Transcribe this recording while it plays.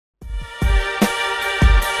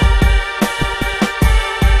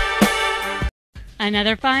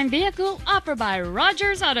Another fine vehicle offered by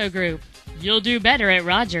Rogers Auto Group. You'll do better at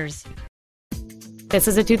Rogers. This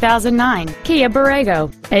is a 2009 Kia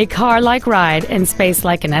Borrego, a car-like ride and space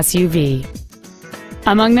like an SUV.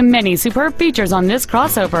 Among the many superb features on this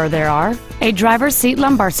crossover there are a driver's seat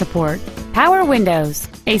lumbar support, power windows,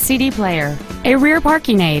 a CD player, a rear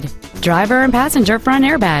parking aid, driver and passenger front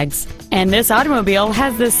airbags, and this automobile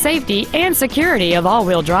has the safety and security of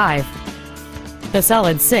all-wheel drive. The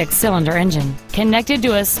solid 6-cylinder engine, connected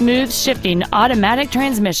to a smooth shifting automatic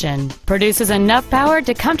transmission, produces enough power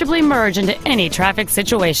to comfortably merge into any traffic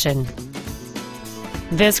situation.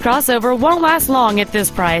 This crossover won't last long at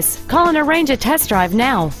this price. Call and arrange a test drive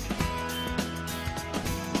now.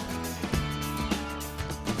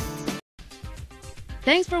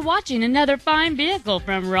 Thanks for watching another fine vehicle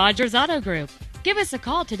from Rogers Auto Group. Give us a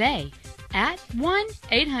call today at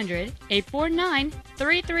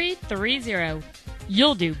 1-800-849-3330.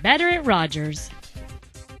 You'll do better at Rogers.